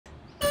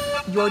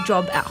Your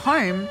job at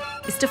home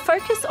is to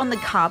focus on the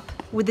cup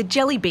with a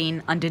jelly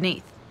bean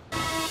underneath.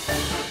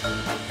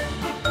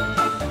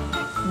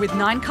 With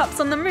 9 cups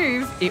on the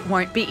move, it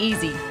won't be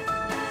easy.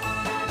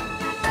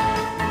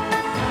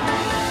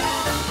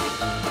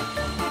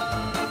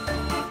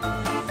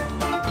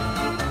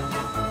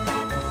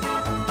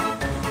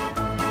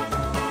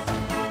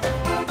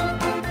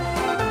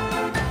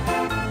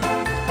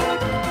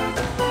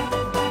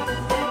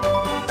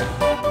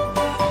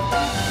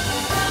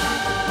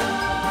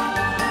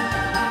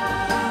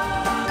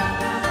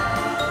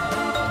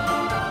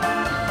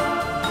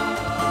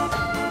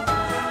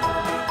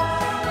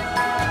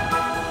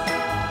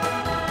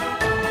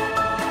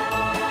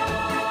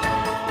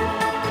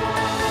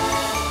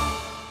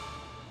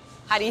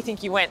 How do you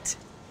think you went?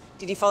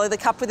 Did you follow the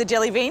cup with the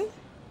jelly bean?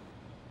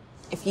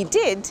 If you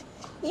did,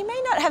 you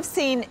may not have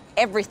seen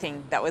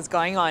everything that was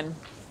going on.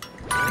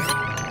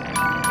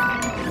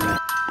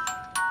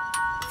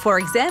 For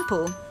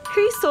example,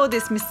 who saw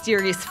this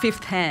mysterious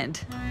 5th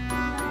hand?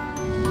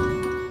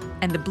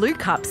 And the blue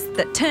cups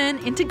that turn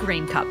into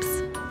green cups?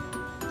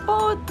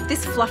 Or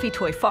this fluffy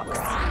toy fox?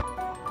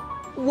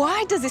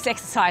 Why does this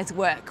exercise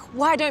work?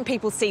 Why don't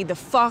people see the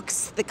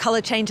fox, the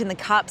colour change in the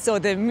cups, or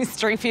the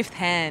mystery 5th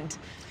hand?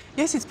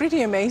 Yes, it's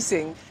pretty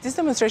amazing. This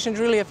demonstration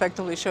really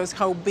effectively shows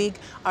how big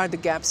are the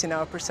gaps in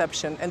our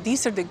perception. And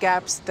these are the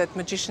gaps that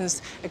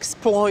magicians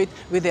exploit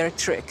with their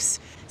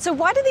tricks. So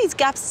why do these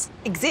gaps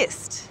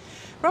exist?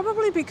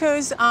 Probably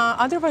because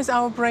otherwise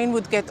our brain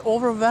would get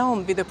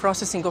overwhelmed with the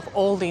processing of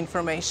all the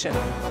information.